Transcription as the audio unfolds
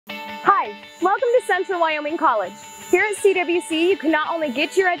Hi, welcome to Central Wyoming College. Here at CWC, you can not only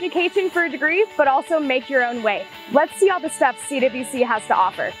get your education for a degree, but also make your own way. Let's see all the stuff CWC has to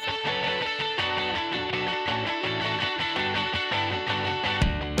offer.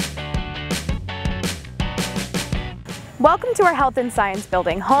 Welcome to our Health and Science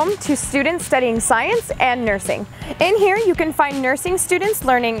building, home to students studying science and nursing. In here, you can find nursing students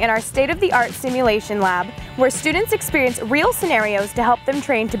learning in our state-of-the-art simulation lab, where students experience real scenarios to help them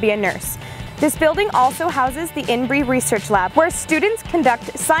train to be a nurse. This building also houses the Inbree Research Lab, where students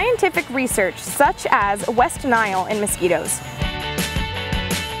conduct scientific research such as West Nile and mosquitoes.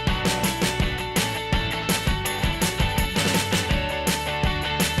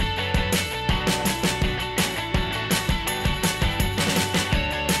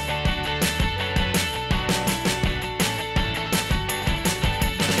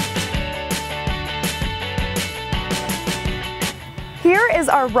 Here is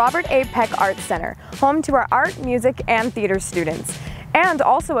our Robert A. Peck Arts Center, home to our art, music, and theater students, and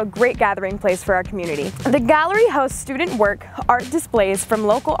also a great gathering place for our community. The gallery hosts student work, art displays from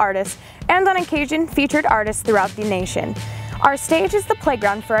local artists, and on occasion featured artists throughout the nation. Our stage is the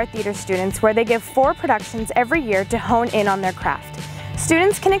playground for our theater students, where they give 4 productions every year to hone in on their craft.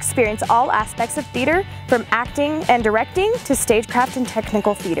 Students can experience all aspects of theater, from acting and directing to stagecraft and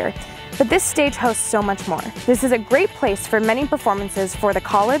technical theater. But this stage hosts so much more. This is a great place for many performances for the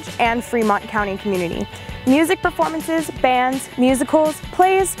college and Fremont County community. Music performances, bands, musicals,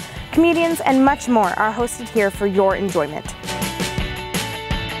 plays, comedians, and much more are hosted here for your enjoyment.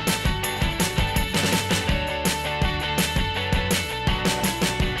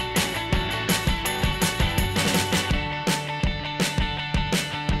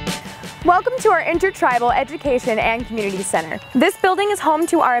 Welcome to our Intertribal Education and Community Center. This building is home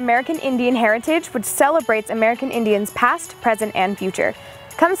to our American Indian heritage, which celebrates American Indians past, present, and future.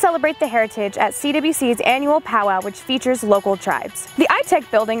 Come celebrate the heritage at CWC's annual powwow, which features local tribes. The iTech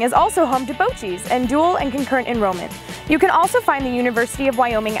building is also home to Bochis and dual and concurrent enrollment. You can also find the University of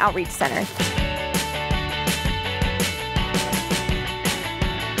Wyoming Outreach Center.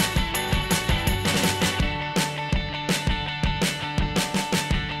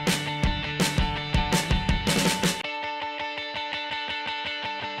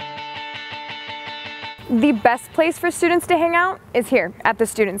 The best place for students to hang out is here at the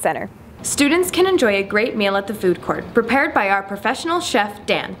Student Center. Students can enjoy a great meal at the food court, prepared by our professional chef,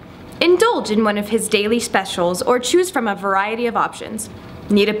 Dan. Indulge in one of his daily specials or choose from a variety of options.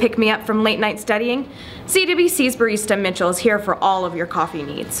 Need a pick-me-up from late night studying? CWC's barista Mitchell is here for all of your coffee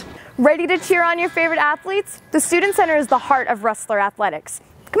needs. Ready to cheer on your favorite athletes? The Student Center is the heart of Rustler Athletics.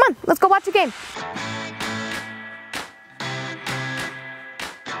 Come on, let's go watch a game.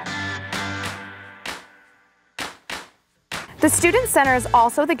 The Student Center is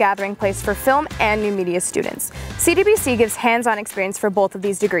also the gathering place for film and new media students. CWC gives hands-on experience for both of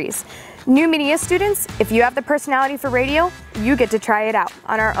these degrees. New media students, if you have the personality for radio, you get to try it out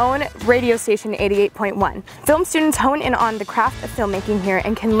on our own radio station 88.1. Film students hone in on the craft of filmmaking here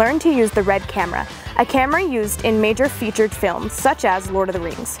and can learn to use the Red camera, a camera used in major featured films such as Lord of the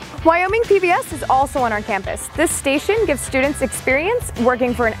Rings. Wyoming PBS is also on our campus. This station gives students experience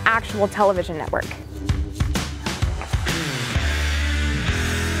working for an actual television network.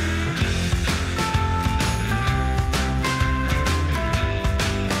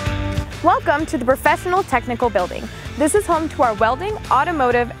 Welcome to the Professional Technical Building. This is home to our welding,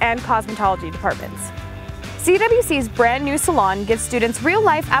 automotive, and cosmetology departments. CWC's brand new salon gives students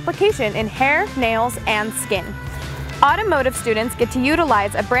real-life application in hair, nails, and skin. Automotive students get to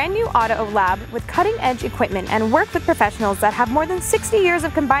utilize a brand new auto lab with cutting-edge equipment and work with professionals that have more than 60 years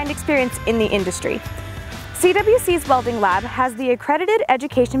of combined experience in the industry. CWC's welding lab has the accredited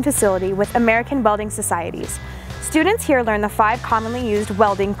education facility with American Welding Societies. Students here learn the 5 commonly used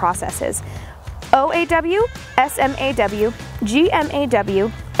welding processes: OAW, SMAW,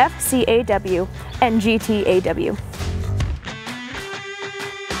 GMAW, FCAW, and GTAW.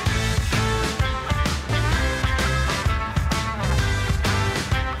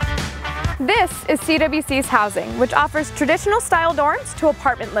 This is CWC's housing, which offers traditional style dorms to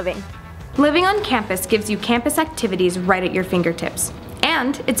apartment living. Living on campus gives you campus activities right at your fingertips.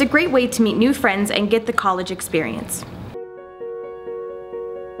 And it's a great way to meet new friends and get the college experience.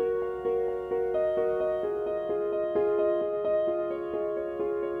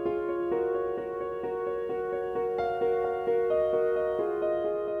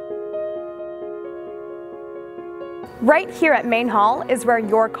 Right here at Main Hall is where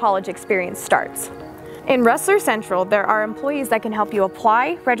your college experience starts. In Wrestler Central, there are employees that can help you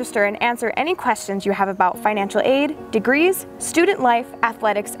apply, register, and answer any questions you have about financial aid, degrees, student life,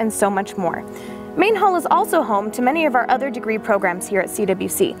 athletics, and so much more. Main Hall is also home to many of our other degree programs here at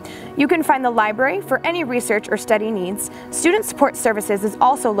CWC. You can find the library for any research or study needs. Student Support Services is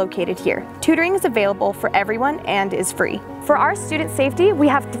also located here. Tutoring is available for everyone and is free. For our student safety, we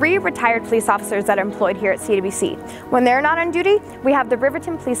have 3 retired police officers that are employed here at CWC. When they're not on duty, we have the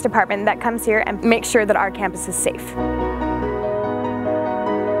Riverton Police Department that comes here and makes sure that our campus is safe.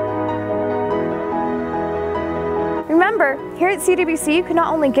 Remember, here at CWC you can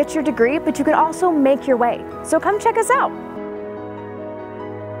not only get your degree, but you can also make your way. So come check us out.